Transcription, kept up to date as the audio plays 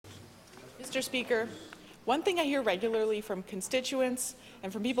Mr. Speaker, one thing I hear regularly from constituents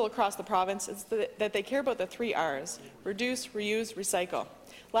and from people across the province is that they care about the 3 R's: reduce, reuse, recycle.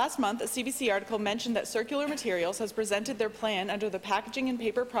 Last month, a CBC article mentioned that Circular Materials has presented their plan under the Packaging and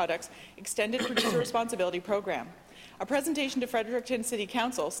Paper Products Extended Producer Responsibility Program. A presentation to Fredericton City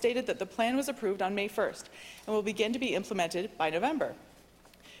Council stated that the plan was approved on May 1st and will begin to be implemented by November.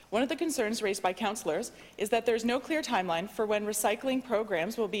 One of the concerns raised by councillors is that there is no clear timeline for when recycling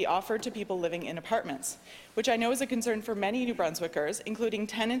programs will be offered to people living in apartments, which I know is a concern for many New Brunswickers, including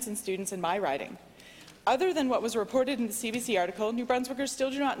tenants and students in my riding. Other than what was reported in the CBC article, New Brunswickers still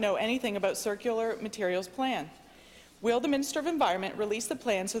do not know anything about Circular Materials' plan. Will the Minister of Environment release the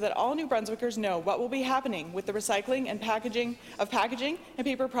plan so that all New Brunswickers know what will be happening with the recycling and packaging and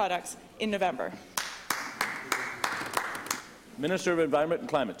paper products in November? Minister of Environment and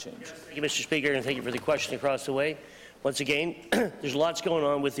Climate Change. Thank you, Mr. Speaker, and thank you for the question across the way. Once again, there's lots going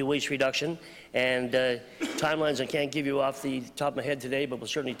on with the waste reduction, and timelines I can't give you off the top of my head today, but we'll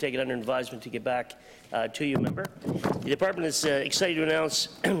certainly take it under advisement to get back to you, member. The department is excited to announce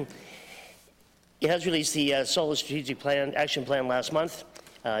it has released the Solid Strategic Plan, Action Plan last month.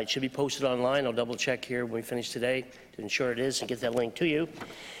 It should be posted online. I'll double check here when we finish today to ensure it is and get that link to you.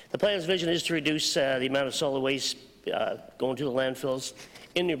 The plan's vision is to reduce the amount of solid waste going to the landfills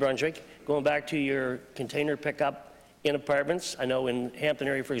in New Brunswick, going back to your container pickup in apartments. I know in Hampton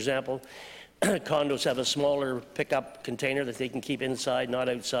area, for example, condos have a smaller pickup container that they can keep inside, not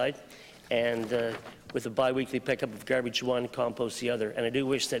outside, and with a bi-weekly pickup of garbage one, compost the other. And I do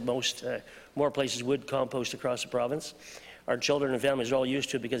wish that more places would compost across the province. Our children and families are all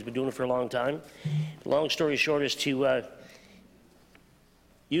used to it because we've been doing it for a long time. Long story short is to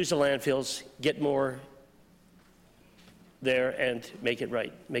use the landfills, get more there, and make it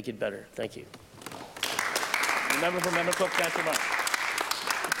right, make it better. Thank you. The member for Memramcook-Tantramar.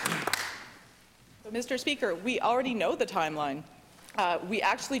 Mr. Speaker, we already know the timeline. We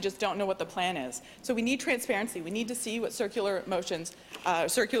actually just don't know what the plan is. So we need transparency. We need to see what Circular Materials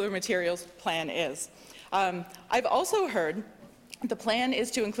plan is. I've also heard the plan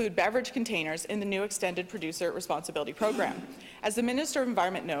is to include beverage containers in the new Extended Producer Responsibility Program. As the Minister of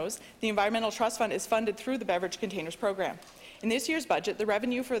Environment knows, the Environmental Trust Fund is funded through the Beverage Containers Program. In this year's budget, the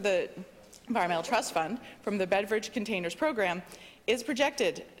revenue for the Environmental Trust Fund from the Beverage Containers Program is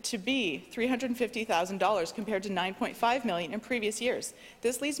projected to be $350,000 compared to $9.5 million in previous years.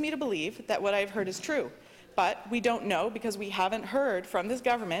 This leads me to believe that what I've heard is true. But we don't know because we haven't heard from this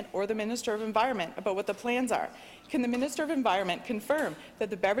government or the Minister of Environment about what the plans are. Can the Minister of Environment confirm that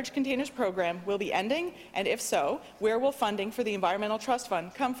the Beverage Containers Program will be ending? And if so, where will funding for the Environmental Trust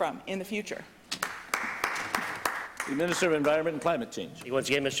Fund come from in the future? The Minister of Environment and Climate Change. Once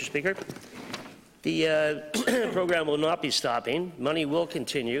again, Mr. Speaker. The program will not be stopping. Money will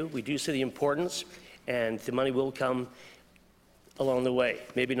continue. We do see the importance, and the money will come along the way.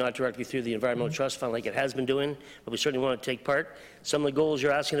 Maybe not directly through the Environmental Trust Fund like it has been doing, but we certainly want to take part. Some of the goals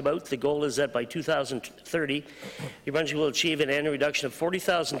you're asking about, the goal is that by 2030, New Brunswick will achieve an annual reduction of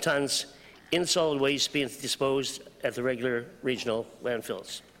 40,000 tons in solid waste being disposed at the regular regional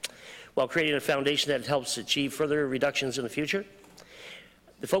landfills, while creating a foundation that helps achieve further reductions in the future.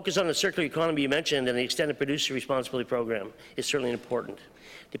 The focus on the circular economy you mentioned and the Extended Producer Responsibility Program is certainly important.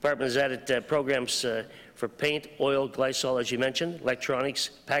 The department has added programs for paint, oil, glycol, as you mentioned, electronics,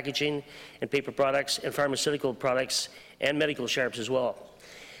 packaging and paper products, and pharmaceutical products, and medical sharps as well.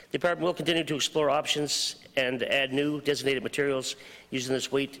 The department will continue to explore options and add new designated materials using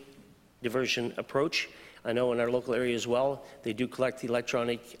this weight diversion approach. I know in our local area as well, they do collect the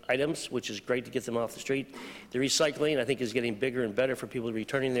electronic items, which is great to get them off the street. The recycling, I think, is getting bigger and better for people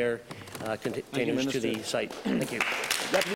returning their containers to the site. Thank you.